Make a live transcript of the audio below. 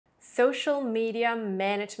social media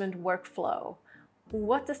management workflow.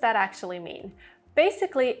 What does that actually mean?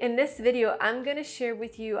 Basically, in this video, I'm going to share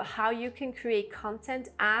with you how you can create content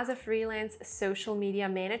as a freelance social media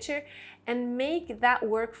manager and make that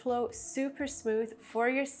workflow super smooth for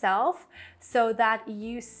yourself so that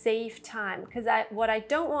you save time. Because what I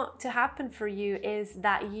don't want to happen for you is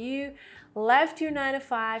that you left your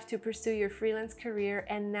 9-to-5 to pursue your freelance career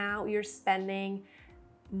and now you're spending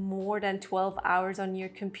more than 12 hours on your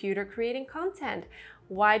computer creating content.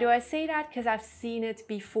 Why do I say that? Because I've seen it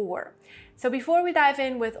before. So before we dive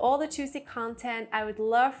in with all the juicy content, I would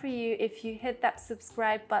love for you if you hit that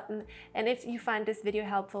subscribe button, and if you find this video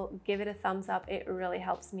helpful, give it a thumbs up. It really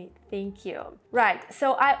helps me. Thank you. Right,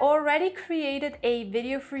 so I already created a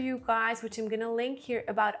video for you guys, which I'm gonna link here,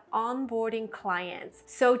 about onboarding clients.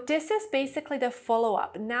 So this is basically the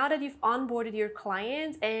follow-up. Now that you've onboarded your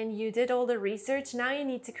clients and you did all the research, now you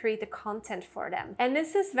need to create the content for them. And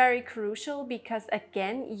this is very crucial because,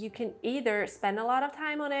 again, you can either spend a lot of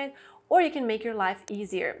time on it or you can make your life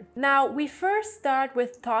easier. Now, we first start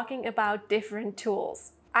with talking about different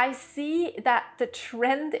tools. I see that the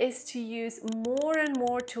trend is to use more and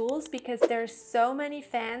more tools because there's so many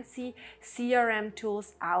fancy CRM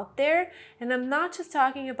tools out there. And I'm not just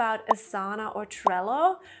talking about Asana or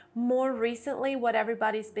Trello. More recently, what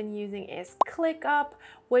everybody's been using is ClickUp,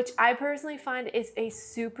 which I personally find is a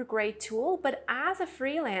super great tool. But as a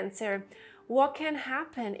freelancer, what can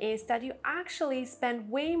happen is that you actually spend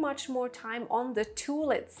way much more time on the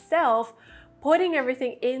tool itself, putting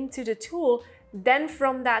everything into the tool, then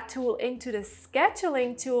from that tool into the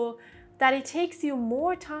scheduling tool, that it takes you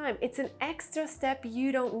more time. It's an extra step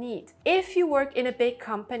you don't need. If you work in a big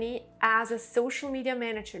company as a social media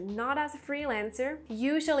manager, not as a freelancer,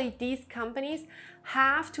 usually these companies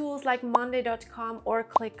have tools like Monday.com or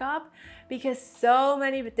ClickUp because so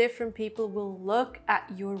many different people will look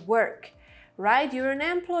at your work. Right? You're an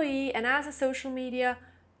employee, and as a social media,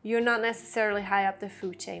 you're not necessarily high up the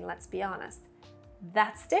food chain, let's be honest.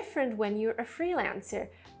 That's different when you're a freelancer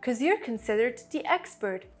because you're considered the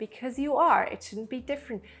expert, because you are. It shouldn't be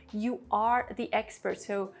different. You are the expert.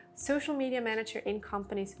 So social media manager in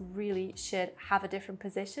companies really should have a different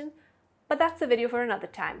position, but that's a video for another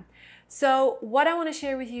time. So what I want to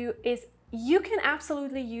share with you is you can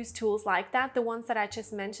absolutely use tools like that, the ones that I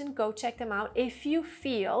just mentioned. Go check them out if you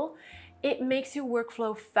feel it makes your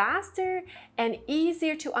workflow faster and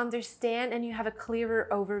easier to understand and you have a clearer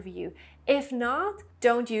overview. If not,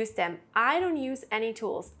 don't use them. I don't use any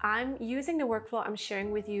tools. I'm using the workflow I'm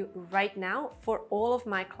sharing with you right now for all of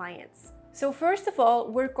my clients. So first of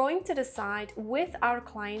all, we're going to decide with our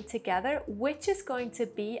client together which is going to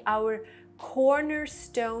be our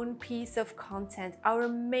cornerstone piece of content, our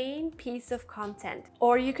main piece of content,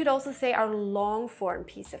 or you could also say our long form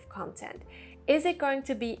piece of content. Is it going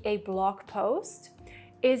to be a blog post?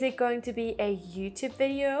 Is it going to be a YouTube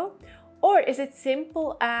video? Or is it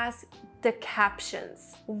simple as the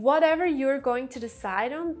captions? Whatever you're going to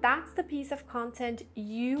decide on, that's the piece of content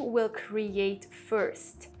you will create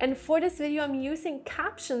first. And for this video, I'm using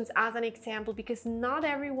captions as an example because not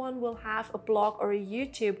everyone will have a blog or a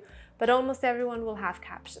YouTube, but almost everyone will have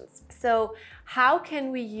captions. So how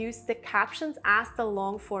can we use the captions as the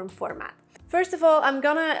long form format? First of all, I'm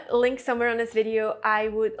gonna link somewhere on this video. I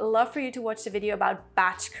would love for you to watch the video about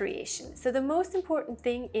batch creation. So the most important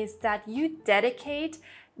thing is that you dedicate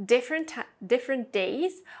different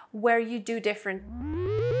days where you do different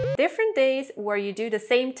days where you do the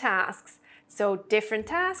same tasks. So different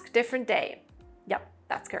task, different day. Yep,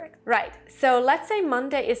 that's correct. Right, so let's say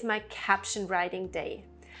Monday is my caption writing day.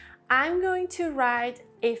 I'm going to write,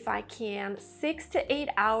 if I can, 6 to 8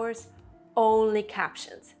 hours only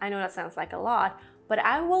captions. I know that sounds like a lot, but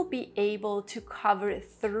I will be able to cover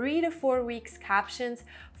 3 to 4 weeks captions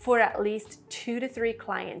for at least 2 to 3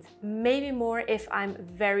 clients, maybe more if I'm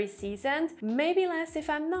very seasoned, maybe less if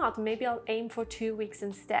I'm not. Maybe I'll aim for 2 weeks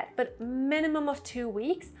instead, but minimum of 2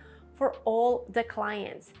 weeks for all the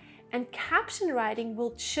clients. And caption writing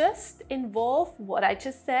will just involve what I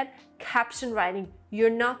just said, caption writing. You're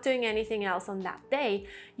not doing anything else on that day.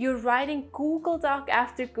 You're writing Google Doc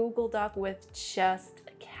after Google Doc with just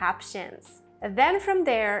captions. And then from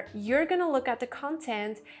there, you're gonna look at the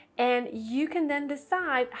content and you can then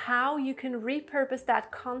decide how you can repurpose that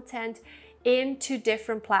content into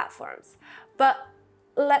different platforms. But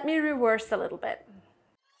let me reverse a little bit.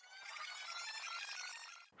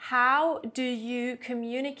 How do you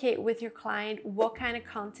communicate with your client what kind of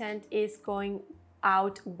content is going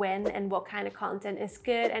out when and what kind of content is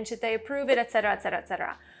good and should they approve it, etc., etc.,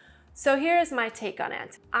 etc. So here's my take on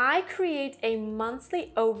it. I create a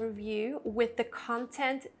monthly overview with the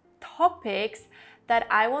content topics that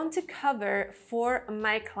I want to cover for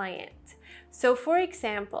my client. So for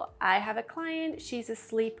example, I have a client, she's a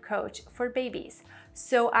sleep coach for babies.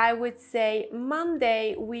 So I would say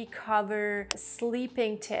Monday we cover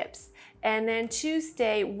sleeping tips, and then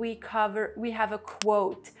Tuesday we have a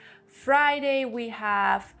quote. Friday we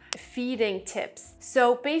have feeding tips. So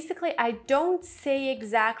basically I don't say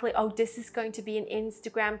exactly, oh, this is going to be an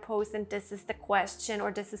Instagram post and this is the question,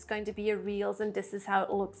 or this is going to be a Reels and this is how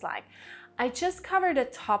it looks like. I just cover the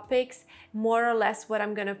topics, more or less what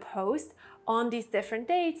I'm gonna post on these different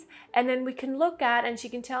dates, and then we can look at, and she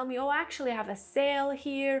can tell me, oh, actually I have a sale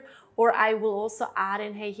here, or I will also add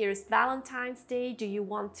in, hey, here's Valentine's Day, do you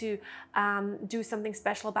want to do something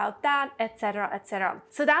special about that, etc., etc.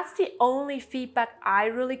 So that's the only feedback I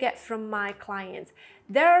really get from my clients.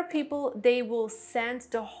 There are people, they will send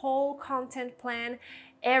the whole content plan,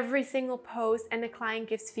 every single post, and the client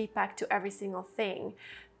gives feedback to every single thing.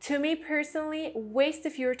 To me personally, waste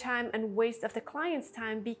of your time and waste of the client's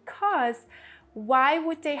time, because why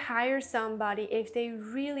would they hire somebody if they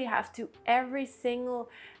really have to every single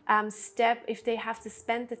step, if they have to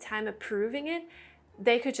spend the time approving it?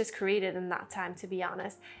 They could just create it in that time, to be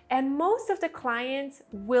honest. And most of the clients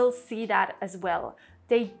will see that as well.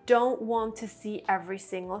 They don't want to see every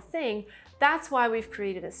single thing. That's why we've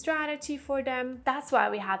created a strategy for them. That's why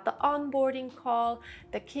we had the onboarding call,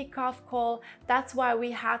 the kickoff call. That's why we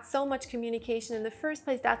had so much communication in the first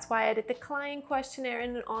place. That's why I did the client questionnaire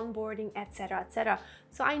and an onboarding, etc., etc.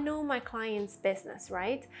 So I know my client's business,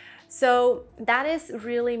 right? So that is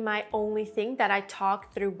really my only thing that I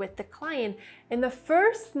talk through with the client. In the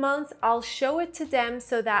first month, I'll show it to them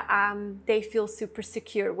so that they feel super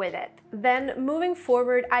secure with it. Then moving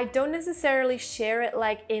forward, I don't necessarily share it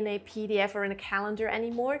like in a PDF or in a calendar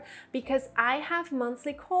anymore, because I have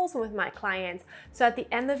monthly calls with my clients. So at the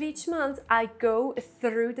end of each month, I go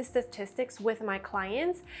through the statistics with my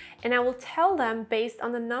clients, and I will tell them based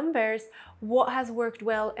on the numbers what has worked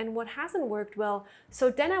well and what hasn't worked well. So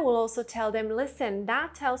then I will also tell them, listen,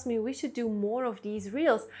 that tells me we should do more of these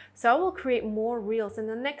reels. So I will create more reels in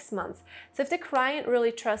the next month. So if the client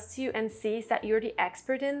really trusts you and sees that you're the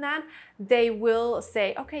expert in that, they will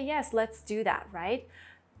say, okay, yes, let's do that, right?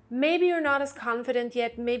 Maybe you're not as confident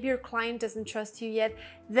yet, maybe your client doesn't trust you yet,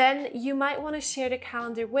 then you might want to share the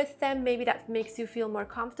calendar with them. Maybe that makes you feel more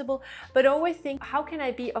comfortable, but always think, how can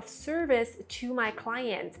I be of service to my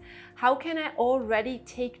client? How can I already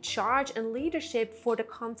take charge and leadership for the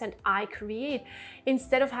content I create,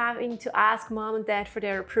 instead of having to ask mom and dad for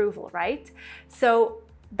their approval, right? So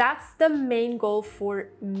that's the main goal for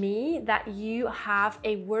me, that you have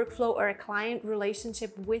a workflow or a client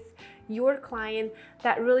relationship with your client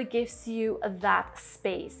that really gives you that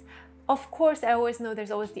space. Of course, I always know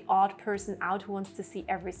there's always the odd person out who wants to see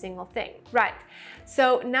every single thing. Right,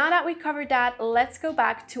 so now that we covered that, let's go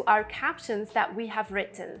back to our captions that we have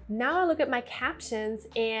written. Now I look at my captions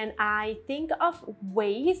and I think of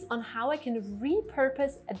ways on how I can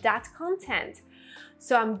repurpose that content.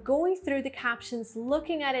 So I'm going through the captions,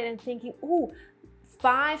 looking at it and thinking, ooh,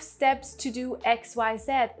 5 steps to do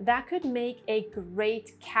XYZ. That could make a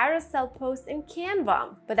great carousel post in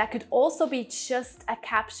Canva, but that could also be just a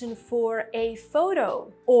caption for a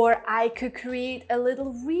photo. Or I could create a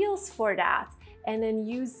little reels for that and then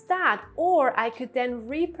use that. Or I could then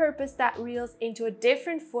repurpose that reels into a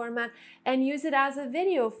different format and use it as a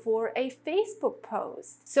video for a Facebook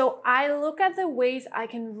post. So I look at the ways I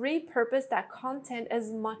can repurpose that content as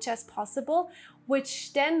much as possible,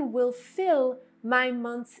 which then will fill my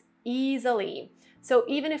months easily. So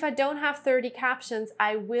even if I don't have 30 captions,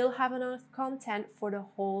 I will have enough content for the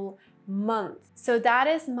whole month. So that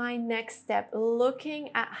is my next step, looking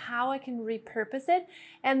at how I can repurpose it.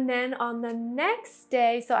 And then on the next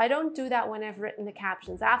day, so I don't do that when I've written the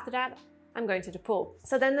captions. After that, I'm going to the pool.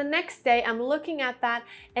 So then the next day I'm looking at that,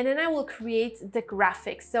 and then I will create the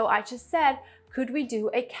graphics. So I just said, could we do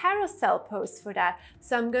a carousel post for that?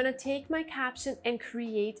 So I'm gonna take my caption and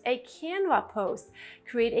create a Canva post,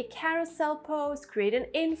 create a carousel post, create an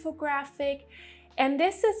infographic. And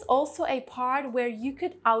this is also a part where you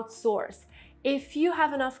could outsource. If you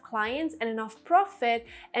have enough clients and enough profit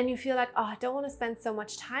and you feel like, oh, I don't want to spend so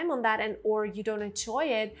much time on that, and or you don't enjoy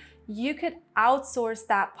it, you could outsource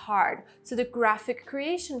that part. So the graphic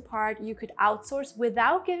creation part you could outsource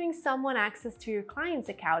without giving someone access to your client's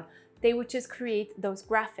account. They would just create those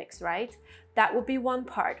graphics, right? That would be one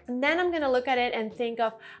part. And then I'm gonna look at it and think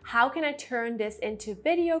of, how can I turn this into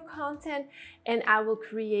video content? And I will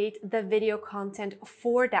create the video content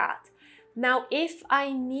for that. Now, if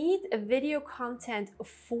I need a video content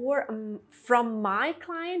from my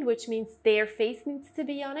client, which means their face needs to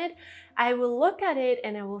be on it, I will look at it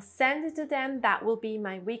and I will send it to them. That will be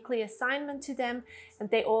my weekly assignment to them. And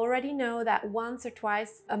they already know that once or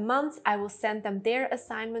twice a month, I will send them their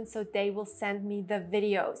assignment, so they will send me the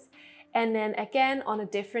videos. And then again, on a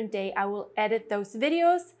different day, I will edit those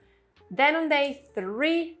videos. Then on day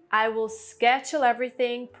 3, I will schedule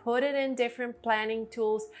everything, put it in different planning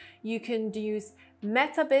tools. You can use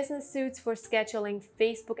Meta Business Suites for scheduling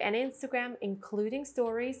Facebook and Instagram, including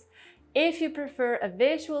stories. If you prefer a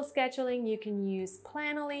visual scheduling, you can use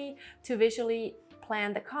Planoly to visually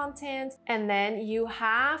plan the content. And then you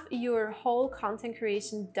have your whole content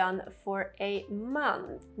creation done for a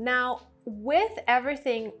month. Now, with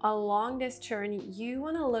everything along this journey, you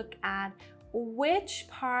want to look at which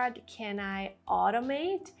part can I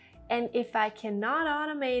automate, and if I cannot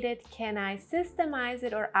automate it, can I systemize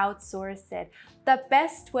it or outsource it? The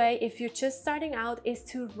best way, if you're just starting out, is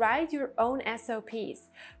to write your own SOPs.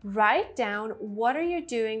 Write down what are you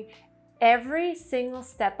doing every single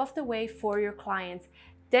step of the way for your clients.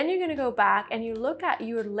 Then you're gonna go back and you look at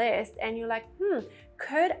your list and you're like,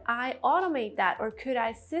 could I automate that, or could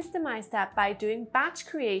I systemize that by doing batch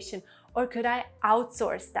creation, or could I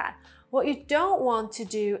outsource that? What you don't want to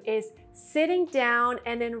do is sitting down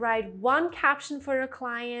and then write one caption for your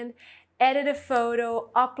client, edit a photo,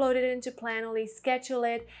 upload it into Planoly, schedule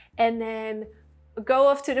it, and then go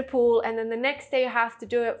off to the pool, and then the next day you have to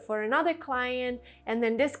do it for another client, and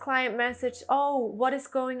then this client message, oh, what is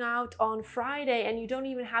going out on Friday, and you don't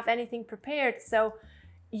even have anything prepared. So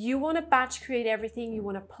you want to batch create everything, you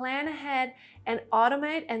want to plan ahead and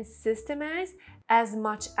automate and systemize as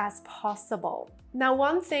much as possible. Now,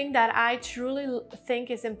 one thing that I truly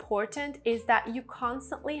think is important is that you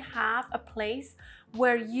constantly have a place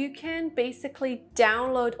where you can basically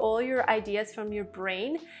download all your ideas from your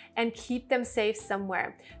brain and keep them safe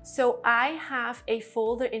somewhere. So I have a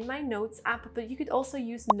folder in my notes app, but you could also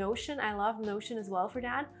use Notion. I love Notion as well for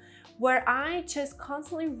that, where I just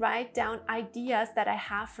constantly write down ideas that I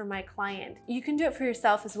have for my client. You can do it for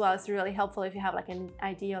yourself as well. It's really helpful if you have like an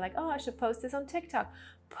idea like, oh, I should post this on TikTok.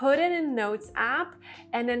 Put it in Notes app,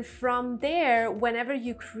 and then from there, whenever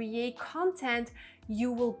you create content, you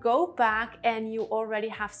will go back and you already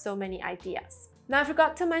have so many ideas. Now, I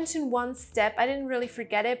forgot to mention one step. I didn't really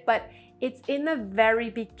forget it, but it's in the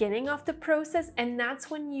very beginning of the process, and that's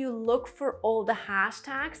when you look for all the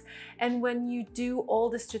hashtags and when you do all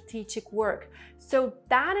the strategic work. So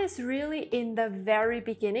that is really in the very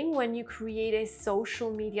beginning. When you create a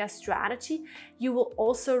social media strategy, you will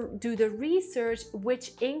also do the research,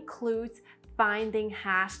 which includes finding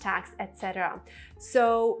hashtags, etc.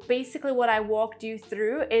 So basically what I walked you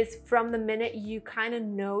through is from the minute you kind of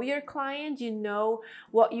know your client, you know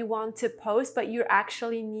what you want to post, but you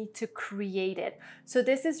actually need to create it. So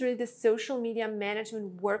this is really the social media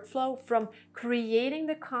management workflow, from creating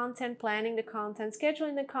the content, planning the content,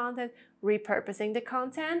 scheduling the content, repurposing the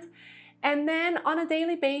content. And then on a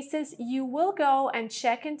daily basis, you will go and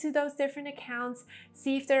check into those different accounts,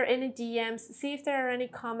 see if there are any DMs, see if there are any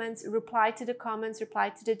comments, reply to the comments, reply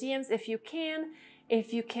to the DMs if you can.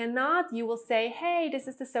 If you cannot, you will say, hey, this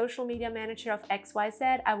is the social media manager of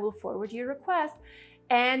XYZ. I will forward your request.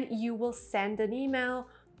 And you will send an email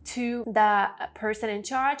to the person in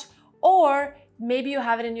charge, or maybe you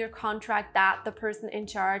have it in your contract that the person in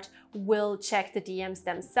charge will check the DMs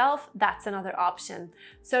themselves. That's another option.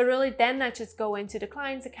 So really then I just go into the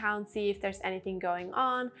client's account, see if there's anything going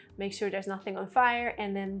on, make sure there's nothing on fire,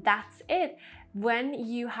 and then that's it. When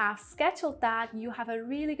you have scheduled that, you have a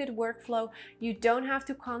really good workflow. You don't have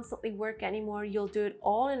to constantly work anymore. You'll do it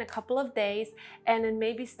all in a couple of days, and then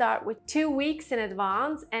maybe start with 2 weeks in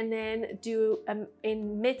advance, and then do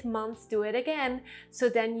in mid-months do it again. So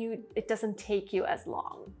then it doesn't take you as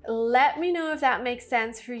long. Let me know if that makes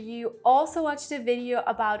sense for you. Also watch the video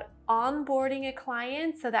about onboarding a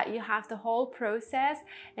client so that you have the whole process.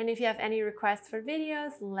 And if you have any requests for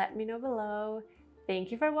videos, let me know below.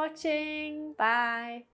 Thank you for watching. Bye.